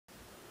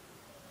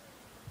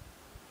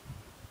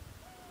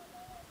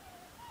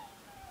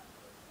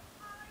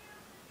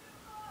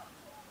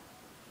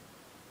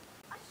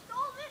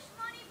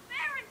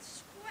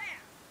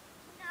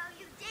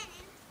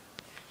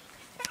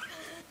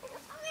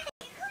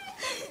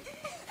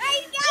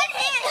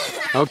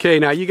Okay,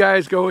 now you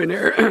guys go in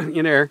there.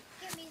 In there.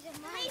 Give me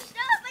some money.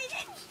 Stop! I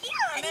didn't steal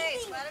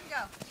anything. Let him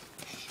go.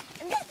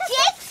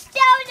 Jake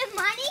stole the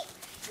money?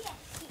 Yes,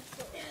 he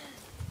stole it.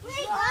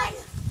 Wait, guys.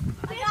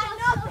 I got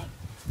nothing.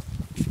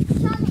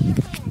 Show me your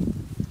hand.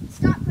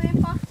 Stop,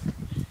 Grandpa. I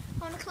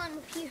want to climb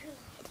up here.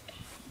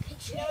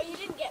 Picture. No, you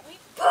didn't get me.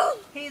 Boom!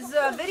 He's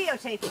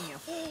videotaping you.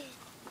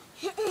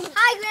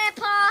 Hi,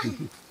 Grandpa.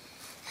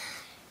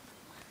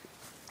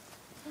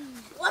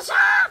 What's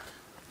up?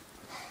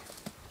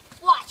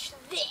 Watch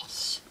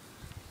this.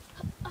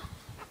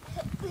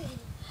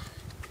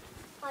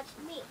 Watch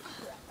me.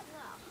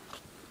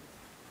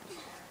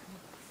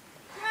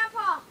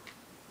 Grandpa,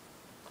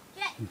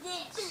 get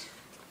this.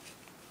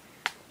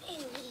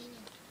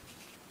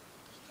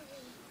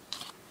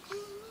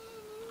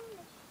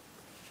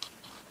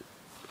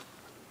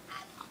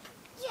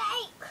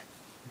 Jake,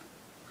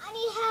 I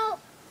need help.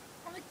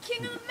 I'm the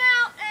king of the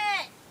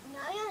mountain. No,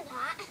 you're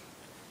not.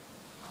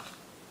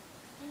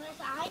 Unless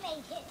I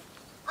make it.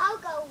 I'll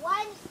go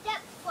one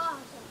step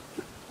farther.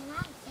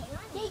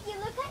 Jake, you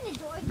look kind of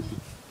dorky.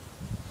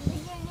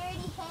 With your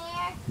nerdy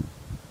hair,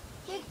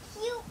 your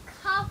cute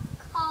cuff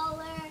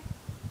collar,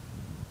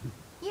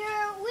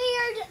 your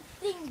weird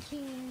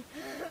thinking.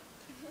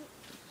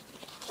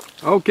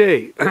 Okay,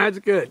 that's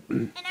good.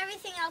 And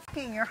everything else.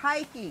 You're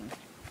hiking.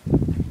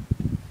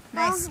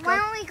 Nice. Why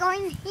aren't we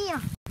going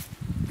here?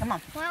 Come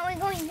on. Why aren't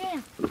we going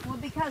there? Well,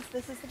 because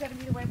this is going to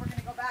be the way we're going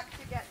to go back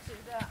to get to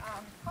the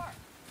car.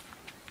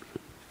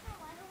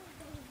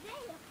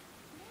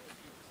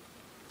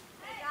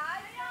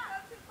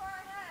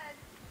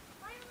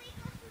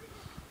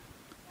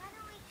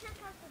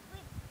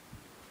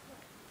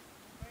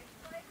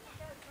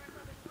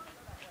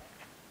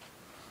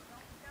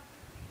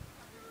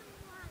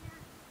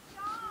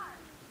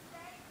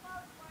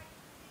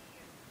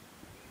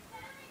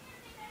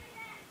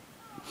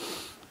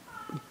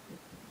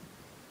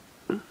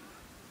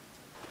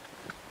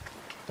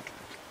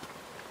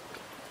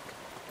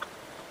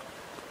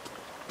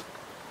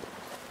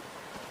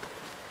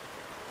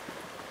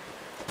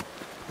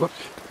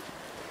 Whoops.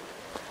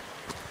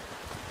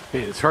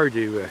 Man, it's hard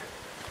to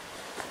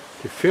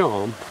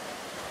film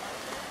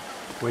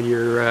when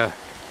you're you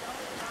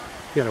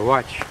gotta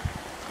watch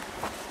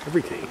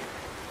everything.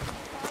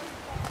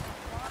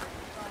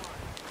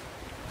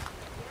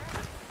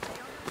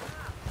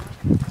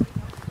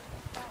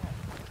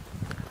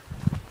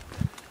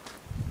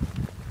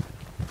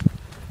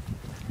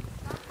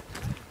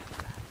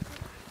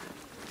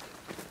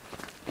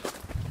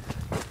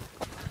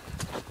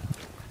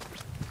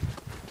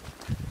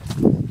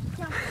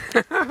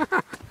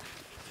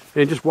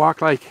 And just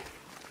walk right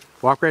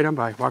on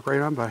by, walk right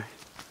on by.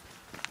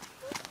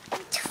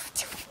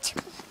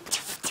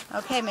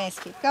 Okay, Mace,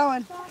 keep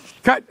going.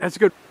 Cut, that's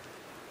good.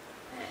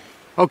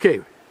 Okay.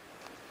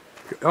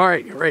 All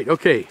right,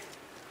 okay.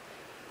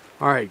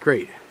 All right,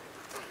 great.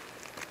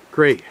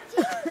 Great.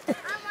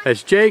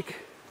 That's Jake.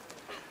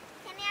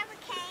 Can we have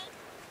a cake?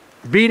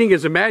 Beating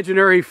his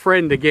imaginary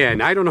friend again.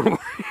 I don't know why.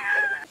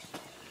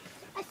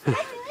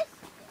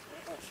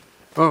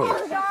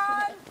 Oh.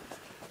 John,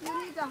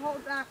 you need to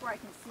hold back where I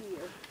can see you.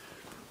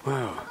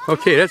 Wow.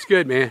 Okay, that's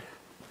good, man.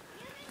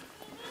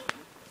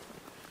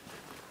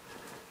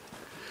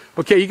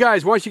 Okay, you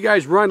guys, once you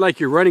guys run like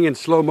you're running in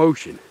slow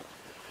motion,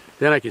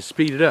 then I can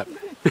speed it up.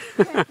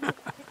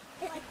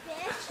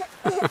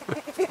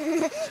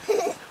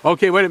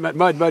 Okay, wait a minute.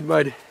 Mud.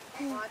 Watch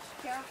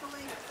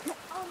carefully.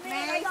 Oh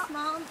man, I got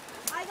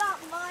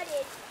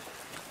mudded.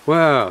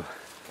 Wow.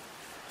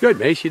 Good,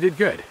 Mace. You did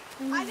good.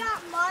 I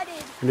got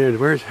mudded. And then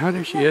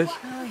there she is.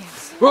 Oh,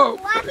 yes. Whoa.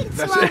 Walking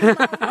That's slow-mo.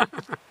 it.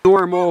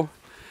 Normal.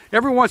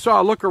 Every once in a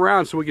while, look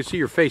around so we can see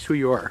your face, who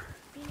you are.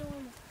 Be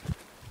normal.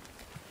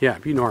 Yeah,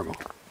 be normal.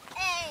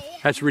 Hey.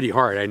 That's really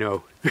hard, I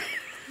know.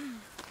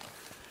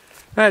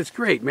 That's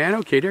great, man.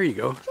 Okay, there you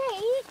go.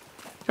 Hey.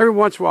 Every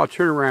once in a while,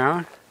 turn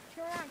around.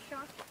 Turn around, Sean.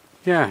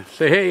 Yeah,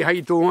 say, hey, how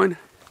you doing?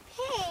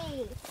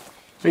 Hey.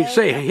 Hey,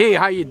 say, hey,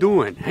 how you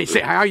doing? Hey,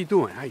 say, how you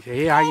doing? I say,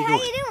 hey, how you How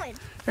doing? you doing?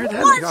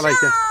 What's I like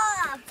that.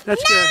 up?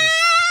 That's good.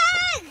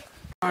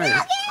 All right.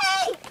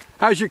 Okay.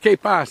 How's your que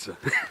pasa?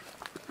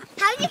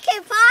 How's your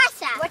que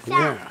pasa? What's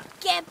Yeah. that?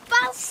 Que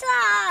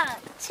pasa?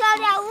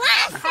 Todo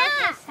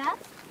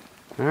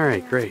All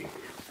right, great.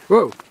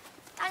 Whoa.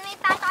 Let me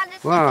pass on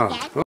this Wow.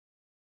 again.